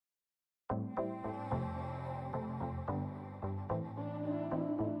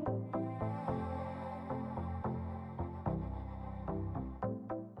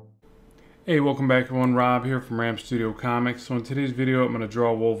Hey, welcome back everyone. Rob here from Ram Studio Comics. So in today's video, I'm going to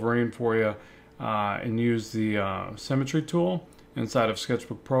draw Wolverine for you and use the Symmetry tool inside of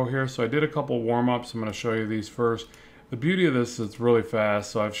Sketchbook Pro here. So I did a couple warm-ups. I'm going to show you these first. The beauty of this is it's really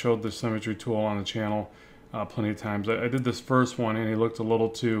fast. So I've showed the Symmetry tool on the channel plenty of times. I did this first one and he looked a little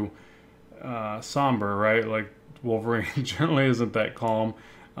too somber, right? Like Wolverine generally isn't that calm,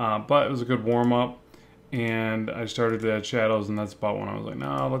 but it was a good warm-up. And I started to add shadows, and that's about when I was like,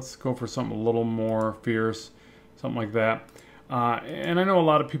 no, let's go for something a little more fierce, something like that. And I know a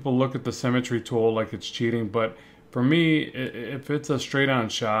lot of people look at the Symmetry tool like it's cheating, but for me, if it's a straight-on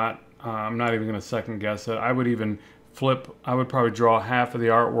shot, I'm not even going to second guess it. I would even flip. I would probably draw half of the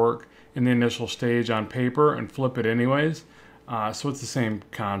artwork in the initial stage on paper and flip it anyways. So it's the same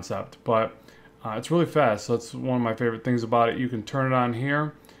concept, but it's really fast. So that's one of my favorite things about it. You can turn it on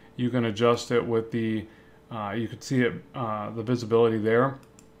here. You can adjust it with the you can see it, the visibility there.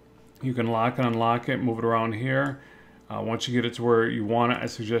 You can lock and unlock it, move it around here. Once you get it to where you want it, I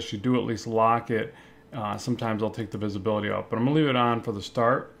suggest you do at least lock it. Sometimes I'll take the visibility off, but I'm going to leave it on for the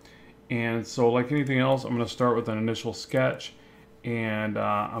start. And so like anything else, I'm going to start with an initial sketch. And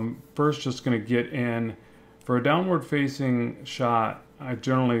I'm first just going to get in, for a downward facing shot, I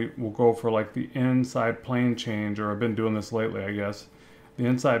generally will go for like the inside plane change, or I've been doing this lately, I guess. The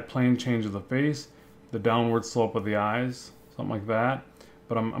inside plane change of the face, the downward slope of the eyes, something like that.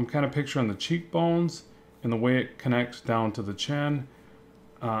 But I'm kind of picturing the cheekbones and the way it connects down to the chin.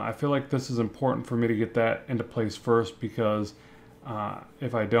 I feel like this is important for me to get that into place first, because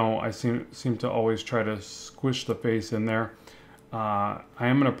if I don't, I seem to always try to squish the face in there. I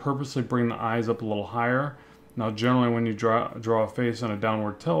am going to purposely bring the eyes up a little higher. Now generally when you draw a face on a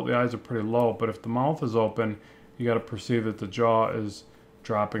downward tilt, the eyes are pretty low, but if the mouth is open, you got to perceive that the jaw is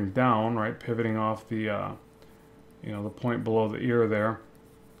dropping down, right, pivoting off the the point below the ear there.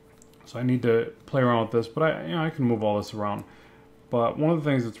 So I need to play around with this, but I can move all this around. But one of the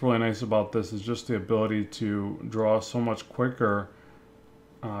things that's really nice about this is just the ability to draw so much quicker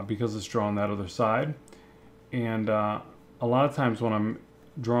because it's drawn that other side. And a lot of times when I'm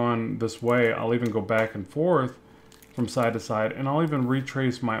drawing this way, I'll even go back and forth from side to side, and I'll even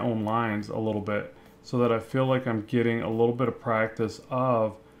retrace my own lines a little bit, so that I feel like I'm getting a little bit of practice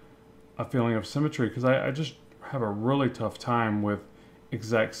of a feeling of symmetry, because I just have a really tough time with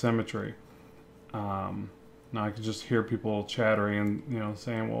exact symmetry. Now I can just hear people chattering and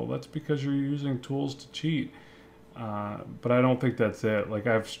saying, well, that's because you're using tools to cheat. But I don't think that's it. Like,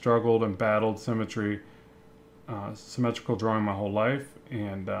 I've struggled and battled symmetrical drawing my whole life,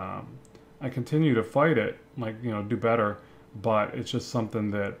 and I continue to fight it, like, do better, but it's just something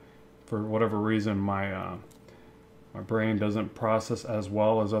that for whatever reason my brain doesn't process as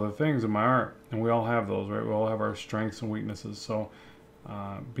well as other things in my art. And we all have those, right? We all have our strengths and weaknesses. So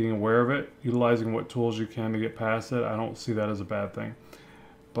being aware of it, utilizing what tools you can to get past it, I don't see that as a bad thing.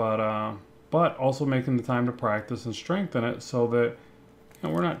 But also making the time to practice and strengthen it, so that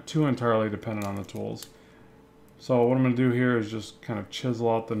we're not too entirely dependent on the tools. So what I'm going to do here is just kind of chisel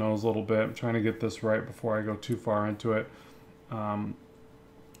out the nose a little bit. I'm trying to get this right before I go too far into it.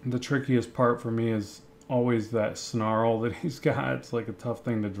 The trickiest part for me is always that snarl that he's got. It's like a tough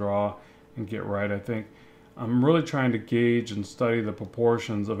thing to draw and get right, I think. I'm really trying to gauge and study the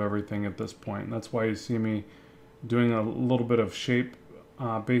proportions of everything at this point. And that's why you see me doing a little bit of shape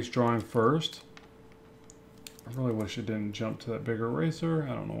based drawing first. I really wish it didn't jump to that big eraser.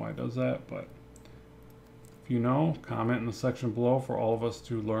 I don't know why it does that, but if you know, comment in the section below for all of us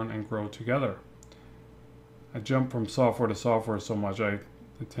to learn and grow together. I jump from software to software so much, I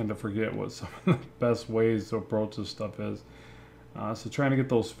tend to forget what some of the best ways to approach this stuff is. So trying to get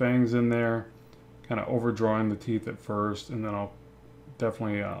those fangs in there, kind of overdrawing the teeth at first, and then I'll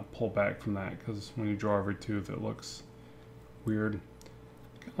definitely pull back from that, because when you draw every tooth it looks weird.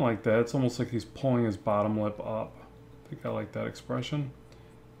 Kind of like that. It's almost like he's pulling his bottom lip up. I think I like that expression.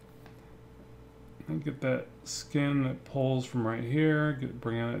 And get that skin that pulls from right here,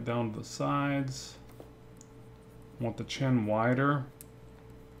 bringing it down to the sides. Want the chin wider,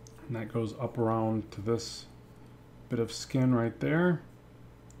 and that goes up around to this bit of skin right there.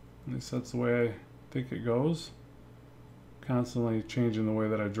 At least that's the way I think it goes. Constantly changing the way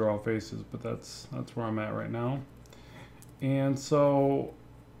that I draw faces, but that's where I'm at right now. And so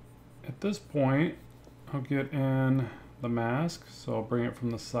at this point, I'll get in the mask. So I'll bring it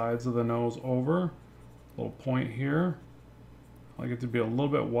from the sides of the nose over, a little point here. I like it to be a little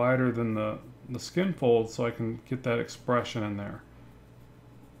bit wider than the skin fold, so I can get that expression in there.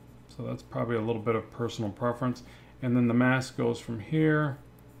 So that's probably a little bit of personal preference. And then the mask goes from here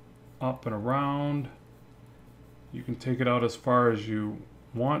up and around. You can take it out as far as you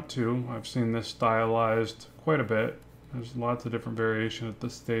want to. I've seen this stylized quite a bit. There's lots of different variation at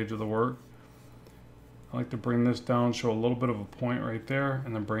this stage of the work. I like to bring this down, show a little bit of a point right there,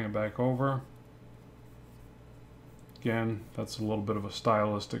 and then bring it back over. Again, that's a little bit of a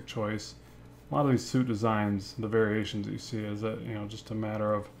stylistic choice. A lot of these suit designs, the variations that you see, is that, you know, just a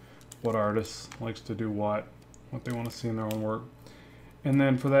matter of what artist likes to do what they want to see in their own work. And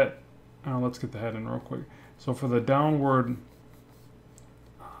then for that, let's get the head in real quick. So for the downward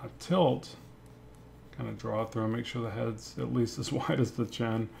tilt, kind of draw through and make sure the head's at least as wide as the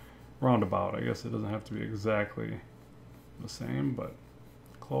chin. Roundabout, I guess it doesn't have to be exactly the same, but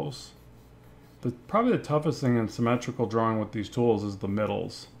close. Probably the toughest thing in symmetrical drawing with these tools is the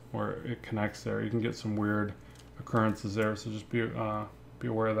middles, where it connects there. You can get some weird occurrences there, so just be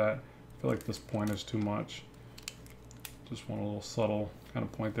aware of that. I feel like this point is too much. Just want a little subtle kind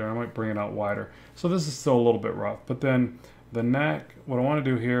of point there. I might bring it out wider. So this is still a little bit rough, but then the neck, what I want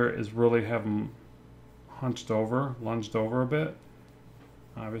to do here is really have them hunched over, lunged over a bit.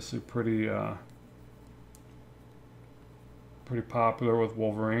 Obviously pretty popular with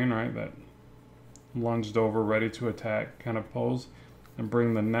Wolverine, right? That lunged over, ready to attack kind of pose. And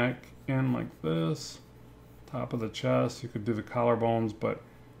bring the neck in like this, top of the chest. You could do the collarbones, but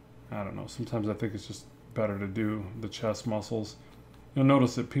I don't know. Sometimes I think it's just better to do the chest muscles. You'll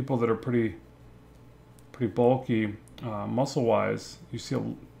notice that people that are pretty bulky, muscle-wise, you see a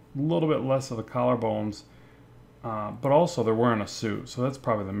little bit less of the collarbones. But also they're wearing a suit, so that's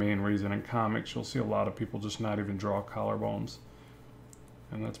probably the main reason. In comics, you'll see a lot of people just not even draw collarbones,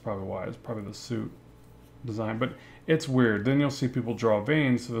 and that's probably why. It's probably the suit design, but it's weird. Then you'll see people draw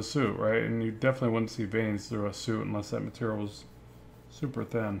veins to the suit, right? And you definitely wouldn't see veins through a suit unless that material was super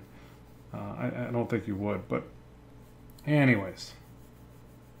thin. I don't think you would, but anyways,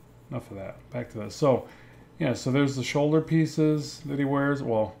 enough of that. Back to this. So yeah, so there's the shoulder pieces that he wears,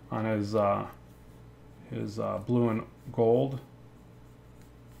 well, on his blue and gold.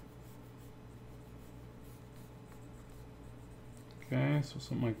 Okay, so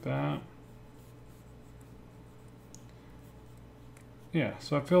something like that. Yeah,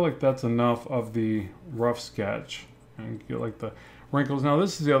 so I feel like that's enough of the rough sketch. And get like the wrinkles. Now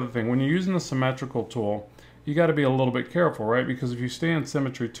this is the other thing. When you're using the symmetrical tool, you got to be a little bit careful, right? Because if you stay in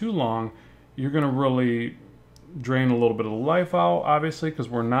symmetry too long, you're going to really drain a little bit of the life out, obviously, because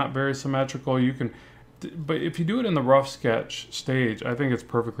we're not very symmetrical. You can, but if you do it in the rough sketch stage, I think it's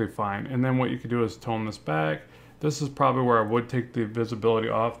perfectly fine. And then what you can do is tone this back. This is probably where I would take the visibility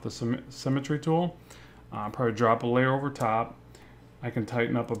off the symmetry tool. Probably drop a layer over top. I can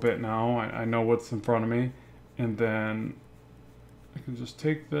tighten up a bit now. I know what's in front of me. And then I can just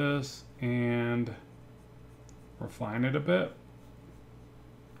take this and refine it a bit.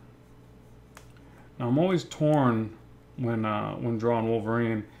 Now I'm always torn when drawing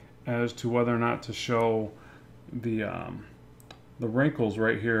Wolverine as to whether or not to show the wrinkles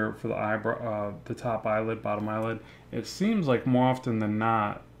right here for the eyebrow, the top eyelid, bottom eyelid. It seems like more often than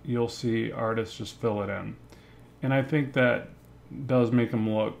not you'll see artists just fill it in, and I think that does make them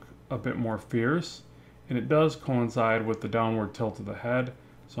look a bit more fierce, and it does coincide with the downward tilt of the head.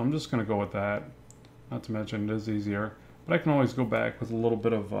 So I'm just going to go with that. Not to mention it is easier, but I can always go back with a little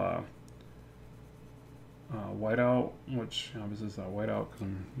bit of whiteout, which obviously is not whiteout because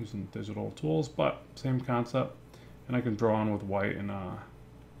I'm using digital tools, but same concept. And I can draw on with white and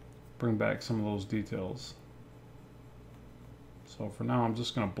bring back some of those details. So for now, I'm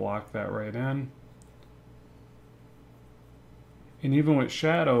just going to block that right in. And even with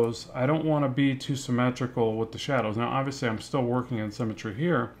shadows, I don't want to be too symmetrical with the shadows. Now, obviously, I'm still working in symmetry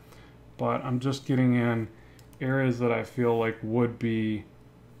here, but I'm just getting in areas that I feel like would be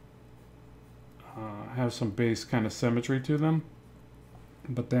have some base kind of symmetry to them.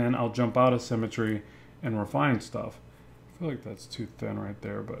 But then I'll jump out of symmetry and refine stuff. I feel like that's too thin right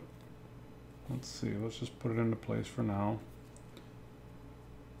there, but let's see. Let's just put it into place for now.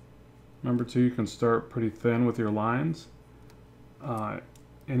 Remember too, you can start pretty thin with your lines. And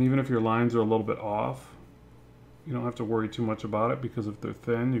even if your lines are a little bit off, you don't have to worry too much about it, because if they're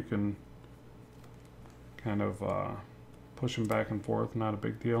thin, you can kind of push them back and forth, not a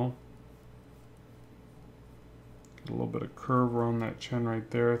big deal. Get a little bit of curve around that chin right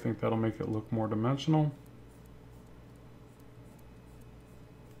there. I think that'll make it look more dimensional.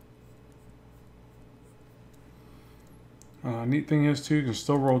 Neat thing is too, you can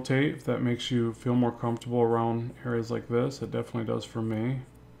still rotate if that makes you feel more comfortable around areas like this. It definitely does for me.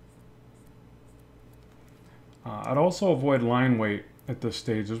 I'd also avoid line weight at this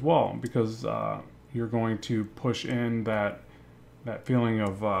stage as well, because you're going to push in that feeling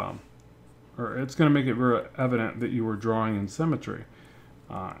of, or it's going to make it very evident that you were drawing in symmetry.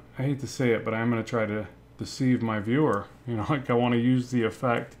 I hate to say it, but I'm going to try to deceive my viewer. You know, like I want to use the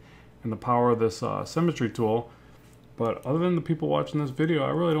effect and the power of this Symmetry tool, but other than the people watching this video, I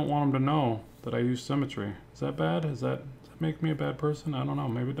really don't want them to know that I use Symmetry. Is that bad? Does that make me a bad person? I don't know.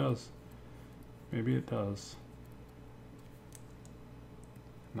 Maybe it does. Maybe it does.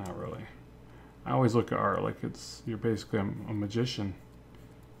 Not really. I always look at art like you're basically a magician,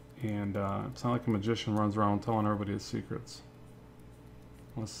 and it's not like a magician runs around telling everybody his secrets.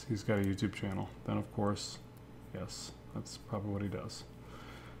 Unless he's got a YouTube channel, then of course, yes, that's probably what he does.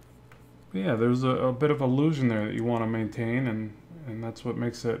 But yeah, there's a bit of illusion there that you want to maintain, and that's what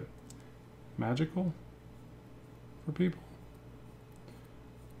makes it magical for people.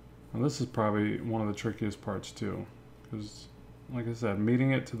 Now this is probably one of the trickiest parts too, because like I said,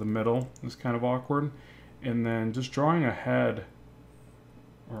 meeting it to the middle is kind of awkward, and then just drawing a head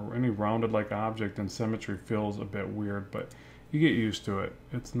or any rounded like object in Symmetry feels a bit weird, but you get used to it.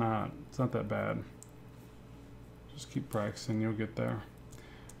 It's not that bad. Just keep practicing, you'll get there.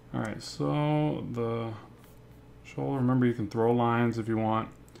 Alright, so the shoulder, remember you can throw lines if you want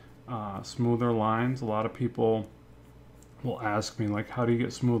smoother lines. A lot of people will ask me, like, how do you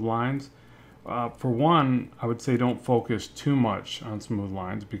get smooth lines? For one, I would say don't focus too much on smooth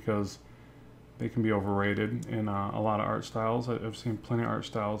lines because they can be overrated in a lot of art styles. I've seen plenty of art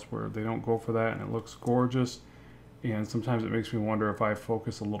styles where they don't go for that and it looks gorgeous. And sometimes it makes me wonder if I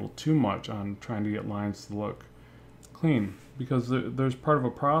focus a little too much on trying to get lines to look clean, because there's part of a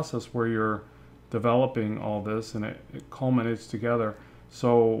process where you're developing all this and it culminates together.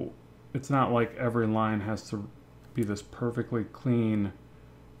 So it's not like every line has to be this perfectly clean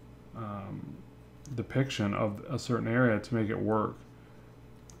depiction of a certain area to make it work.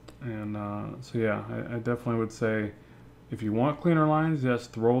 And so yeah, I definitely would say if you want cleaner lines, yes,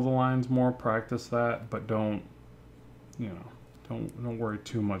 throw the lines more, practice that, but don't worry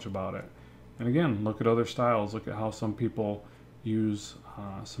too much about it. And again, look at other styles. Look at how some people use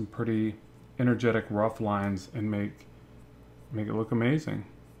some pretty energetic rough lines and make it look amazing.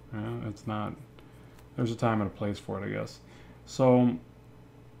 It's not. There's a time and a place for it, I guess. So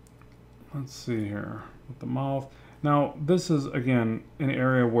let's see here with the mouth. Now this is again an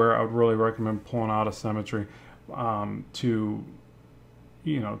area where I would really recommend pulling out a Symmetry to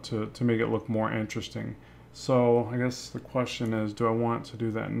make it look more interesting. So I guess the question is, do I want to do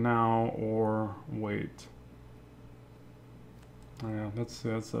that now or wait? Yeah, that's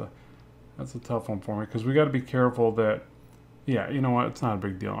a tough one for me, because we got to be careful that, yeah, you know what, it's not a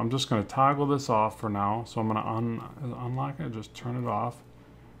big deal. I'm just going to toggle this off for now. So I'm going to unlock it, just turn it off.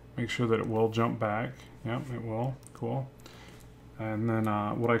 Make sure that it will jump back. Yep, it will. Cool. And then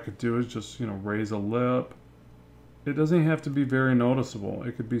what I could do is just, raise a lip. It doesn't have to be very noticeable.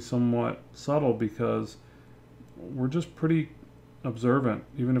 It could be somewhat subtle because we're just pretty observant,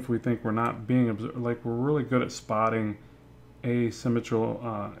 even if we think we're not being observant. Like, we're really good at spotting asymmetrical,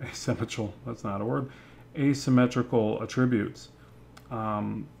 that's not a word, asymmetrical attributes.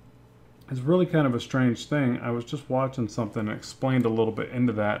 It's really kind of a strange thing. I was just watching something that explained a little bit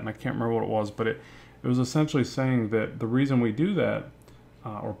into that, and I can't remember what it was, but it was essentially saying that the reason we do that,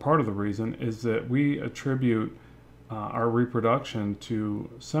 or part of the reason, is that we attribute our reproduction to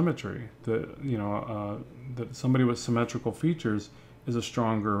symmetry. That that somebody with symmetrical features is a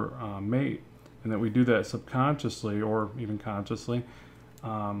stronger mate, and that we do that subconsciously or even consciously,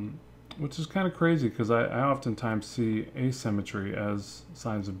 which is kind of crazy because I oftentimes see asymmetry as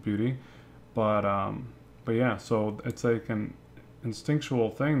signs of beauty, but yeah, so it's like an instinctual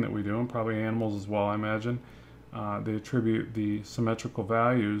thing that we do, and probably animals as well, I imagine. They attribute the symmetrical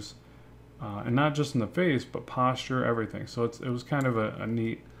values. And not just in the face, but posture, everything. So it was kind of a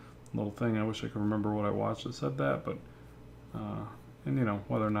neat little thing. I wish I could remember what I watched that said that, but and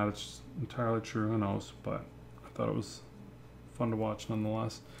whether or not it's entirely true, who knows? But I thought it was fun to watch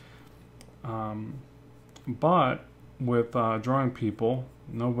nonetheless. But with drawing people,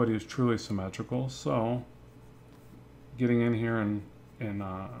 nobody is truly symmetrical. So getting in here and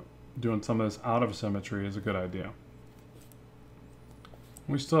doing some of this out of symmetry is a good idea.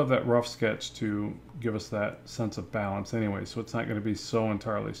 We still have that rough sketch to give us that sense of balance anyway, so it's not going to be so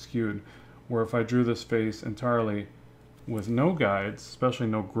entirely skewed. Where if I drew this face entirely with no guides, especially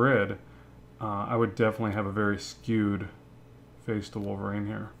no grid, I would definitely have a very skewed face to Wolverine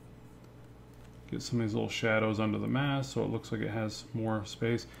here. Get some of these little shadows under the mask so it looks like it has more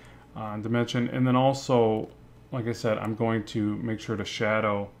space and dimension. And then also, like I said, I'm going to make sure to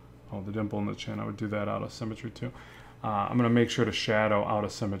shadow, the dimple in the chin. I would do that out of Symmetry too. I'm going to make sure to shadow out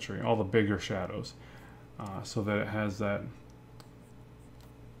of Symmetry, all the bigger shadows, so that it has that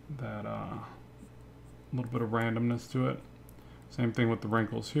little bit of randomness to it. Same thing with the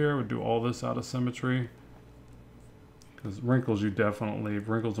wrinkles here. We'd do all this out of symmetry. Because wrinkles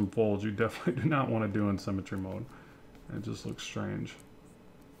wrinkles and folds you definitely do not want to do in symmetry mode. It just looks strange.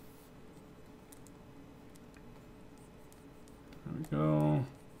 There we go.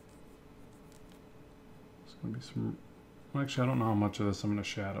 There's going to be some... Well, actually, I don't know how much of this I'm going to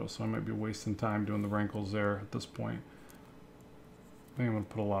shadow, so I might be wasting time doing the wrinkles there at this point. I think I'm going to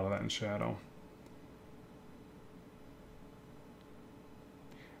put a lot of that in shadow.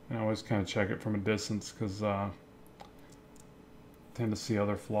 And I always kind of check it from a distance because I tend to see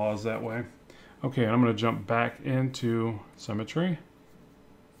other flaws that way. Okay, and I'm going to jump back into symmetry.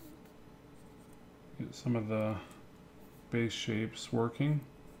 Get some of the base shapes working.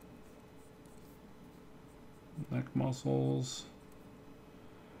 Neck muscles.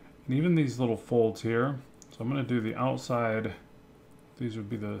 And even these little folds here. So I'm going to do the outside. These would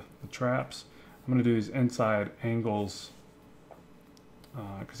be the traps. I'm going to do these inside angles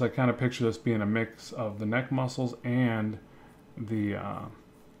because I kind of picture this being a mix of the neck muscles and the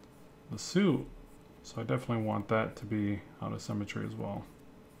suit. So I definitely want that to be out of symmetry as well.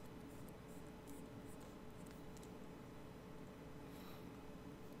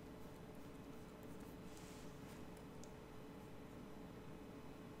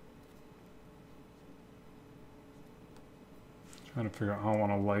 Trying to figure out how I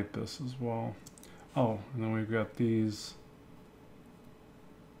want to light this as well. Oh, and then we've got these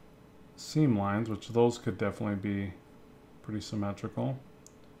seam lines, which those could definitely be pretty symmetrical.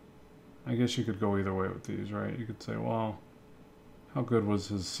 I guess you could go either way with these, right? You could say, well, how good was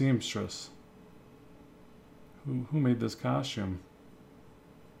his seamstress? Who made this costume?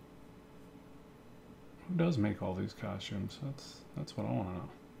 Who does make all these costumes? That's what I want to know.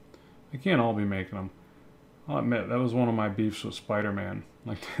 They can't all be making them. I'll admit, that was one of my beefs with Spider-Man.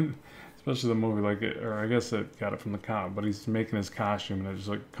 Like, especially the movie, like it, or I guess it got it from the comic, but he's making his costume and it just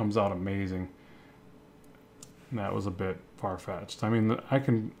like comes out amazing. And that was a bit far-fetched. I mean, I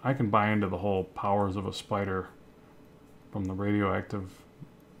can buy into the whole powers of a spider from the radioactive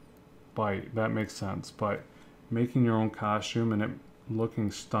bite. That makes sense. But making your own costume and it looking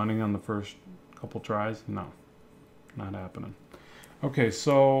stunning on the first couple tries, no, not happening. Okay,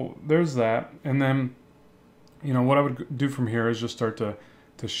 so there's that. And then, you know, what I would do from here is just start to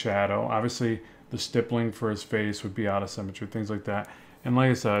shadow. Obviously, the stippling for his face would be out of symmetry, things like that. And like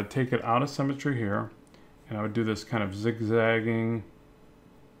I said, I'd take it out of symmetry here, and I would do this kind of zigzagging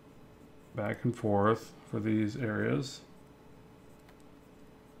back and forth for these areas.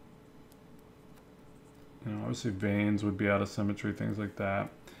 You know, obviously veins would be out of symmetry, things like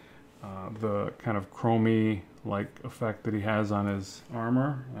that. The kind of chromey-like effect that he has on his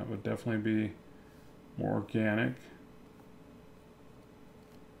armor, that would definitely be more organic,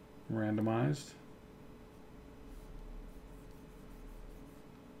 randomized.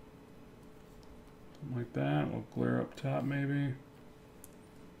 Something like that. We'll glare up top maybe.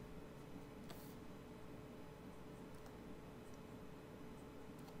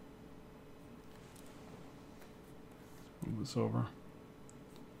 Move this over.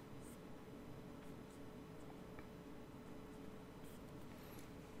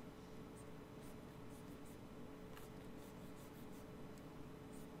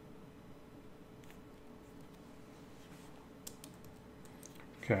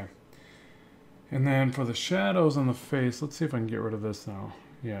 Okay, and then for the shadows on the face, let's see if I can get rid of this now.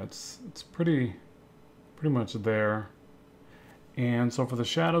 Yeah, it's pretty much there. And so for the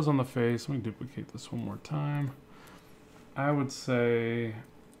shadows on the face, let me duplicate this one more time. I would say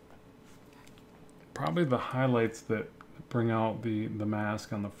probably the highlights that bring out the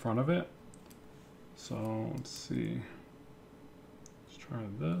mask on the front of it. So let's see. Let's try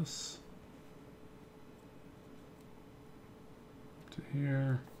this. To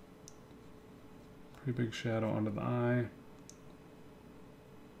here, pretty big shadow under the eye.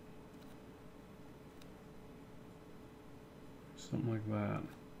 Something like that.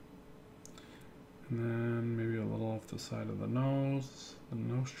 And then maybe a little off the side of the nose, the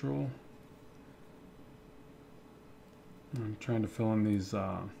nostril. I'm trying to fill in these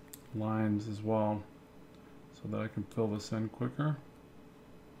lines as well so that I can fill this in quicker.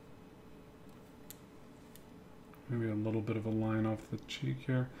 Maybe a little bit of a line off the cheek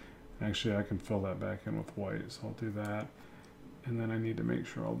here. Actually, I can fill that back in with white, so I'll do that. And then I need to make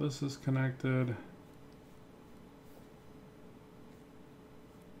sure all this is connected.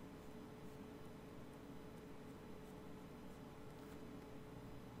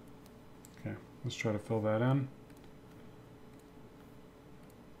 Okay, let's try to fill that in.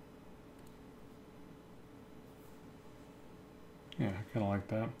 Yeah, I kind of like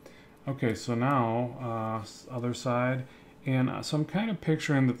that. Okay, so now other side, And so I'm kind of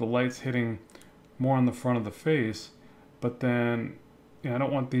picturing that the light's hitting more on the front of the face, but then I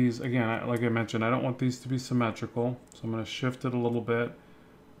don't want these, again, like I mentioned, I don't want these to be symmetrical, so I'm going to shift it a little bit,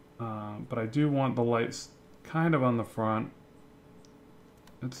 but I do want the lights kind of on the front.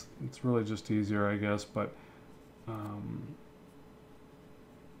 It's really just easier, I guess, but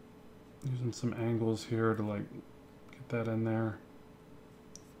using some angles here to like get that in there.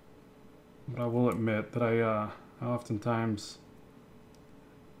 But I will admit that I oftentimes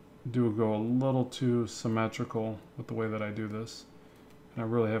do go a little too symmetrical with the way that I do this, and I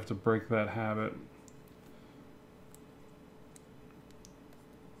really have to break that habit.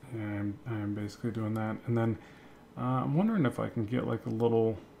 And I'm basically doing that, and then I'm wondering if I can get like a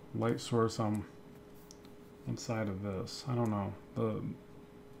little light source on one side of this. I don't know,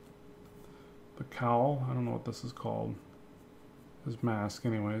 the cowl, I don't know what this is called, his mask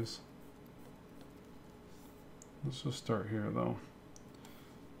anyways. Let's just start here though.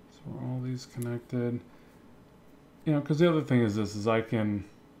 So are all these connected? You know, because the other thing is this, is I can,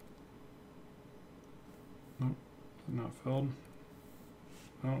 nope, not filled.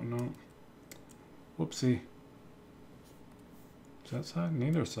 Oh no, whoopsie. Is that side?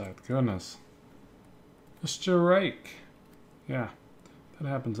 Neither side, goodness. Mr. Rake. Yeah, that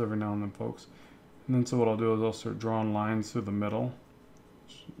happens every now and then, folks. And then so what I'll do is I'll start drawing lines through the middle,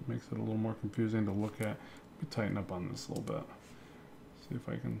 which makes it a little more confusing to look at. Let me tighten up on this a little bit. See if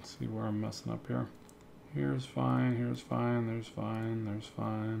I can see where I'm messing up here. Here's fine, there's fine, there's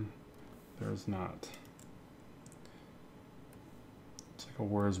fine, there's not. It's like a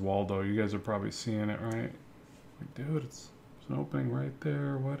Where's Waldo. You guys are probably seeing it, right? Like, dude, there's an opening right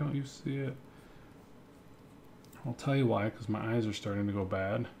there. Why don't you see it? I'll tell you why, because my eyes are starting to go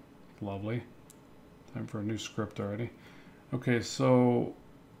bad. Lovely. Time for a new script already. Okay, so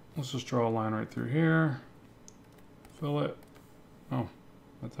let's just draw a line right through here. Fill it. Oh,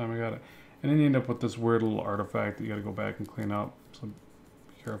 that time I got it. And then you end up with this weird little artifact that you got to go back and clean up. So be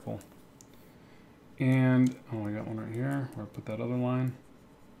careful. And, oh, I got one right here where I put that other line.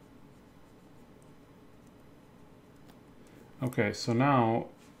 Okay, so now,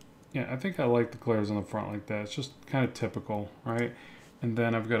 yeah, I think I like the glares on the front like that. It's just kind of typical, right? And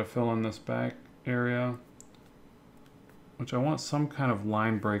then I've got to fill in this back area, which I want some kind of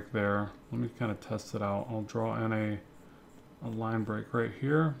line break there. Let me kind of test it out. I'll draw in a line break right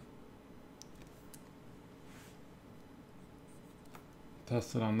here.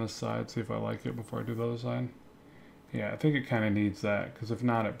 Test it on this side, see if I like it before I do the other side. Yeah, I think it kind of needs that, because if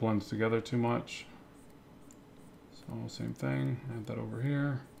not, it blends together too much. So same thing, add that over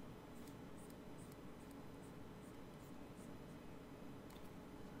here.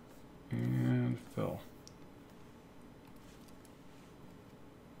 And fill.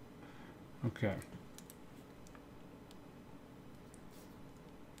 Okay.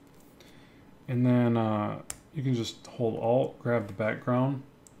 And then you can just hold Alt, grab the background,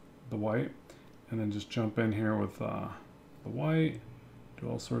 the white, and then just jump in here with the white, do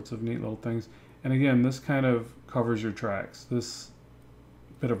all sorts of neat little things. And again, this kind of covers your tracks. This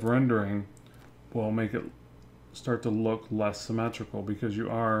bit of rendering will make it start to look less symmetrical because you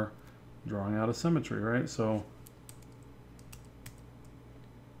are drawing out a symmetry, right? So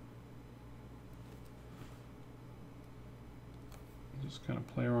just kind of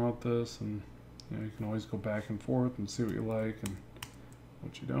play around with this, and you know, you can always go back and forth and see what you like and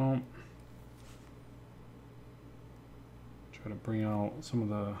what you don't. Try to bring out some of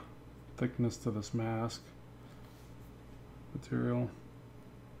the thickness to this mask material.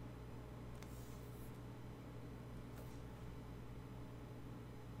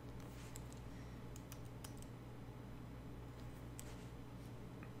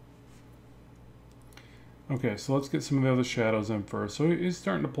 Okay, so let's get some of the other shadows in first. So he's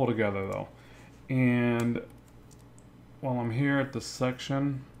starting to pull together though. And while I'm here at the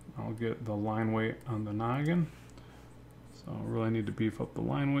section, I'll get the line weight on the noggin. So I really need to beef up the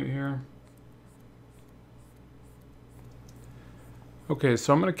line weight here. Okay,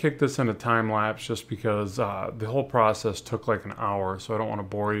 so I'm going to kick this into time lapse just because the whole process took like an hour, so I don't want to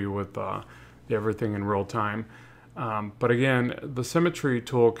bore you with everything in real time. But again, the Symmetry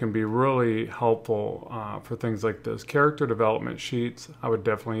tool can be really helpful for things like this. Character development sheets, I would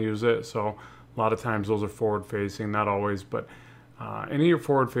definitely use it. So a lot of times those are forward-facing, not always, but any of your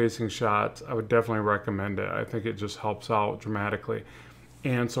forward-facing shots, I would definitely recommend it. I think it just helps out dramatically.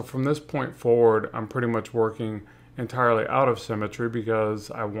 And so from this point forward, I'm pretty much working entirely out of Symmetry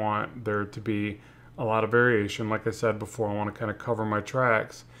because I want there to be a lot of variation. Like I said before, I want to kind of cover my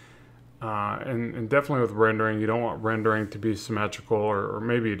tracks. And definitely with rendering, you don't want rendering to be symmetrical, or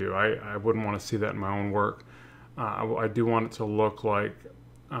maybe you do. I wouldn't want to see that in my own work. I do want it to look like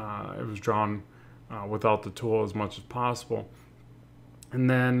it was drawn without the tool as much as possible. And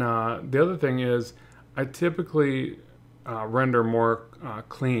then the other thing is I typically render more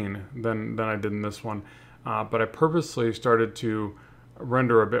clean than I did in this one, but I purposely started to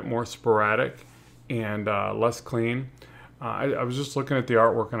render a bit more sporadic and less clean. I was just looking at the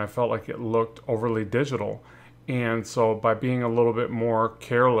artwork and I felt like it looked overly digital, and so by being a little bit more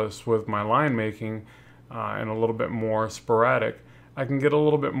careless with my line making and a little bit more sporadic, I can get a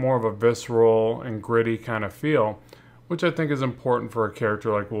little bit more of a visceral and gritty kind of feel, which I think is important for a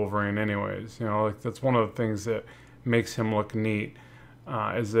character like Wolverine anyways. You know, like that's one of the things that makes him look neat,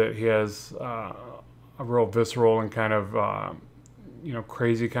 is that he has a real visceral and kind of you know,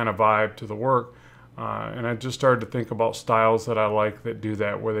 crazy kind of vibe to the work. And I just started to think about styles that I like that do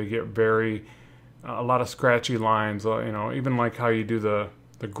that, where they get very a lot of scratchy lines. You know, even like how you do the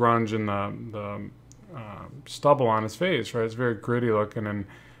grunge and the stubble on his face, right? It's very gritty looking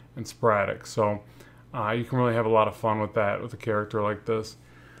and sporadic. So you can really have a lot of fun with that with a character like this.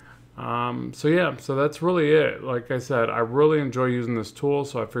 So yeah, so that's really it. Like I said, I really enjoy using this tool,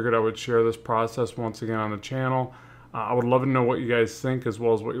 so I figured I would share this process once again on the channel. I would love to know what you guys think, as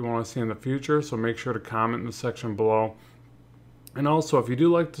well as what you want to see in the future, so make sure to comment in the section below. And also, if you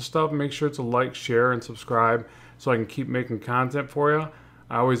do like the stuff, make sure to like, share, and subscribe so I can keep making content for you.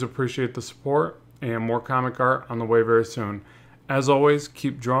 I always appreciate the support, and more comic art on the way very soon. As always,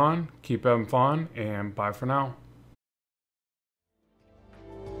 keep drawing, keep having fun, and bye for now.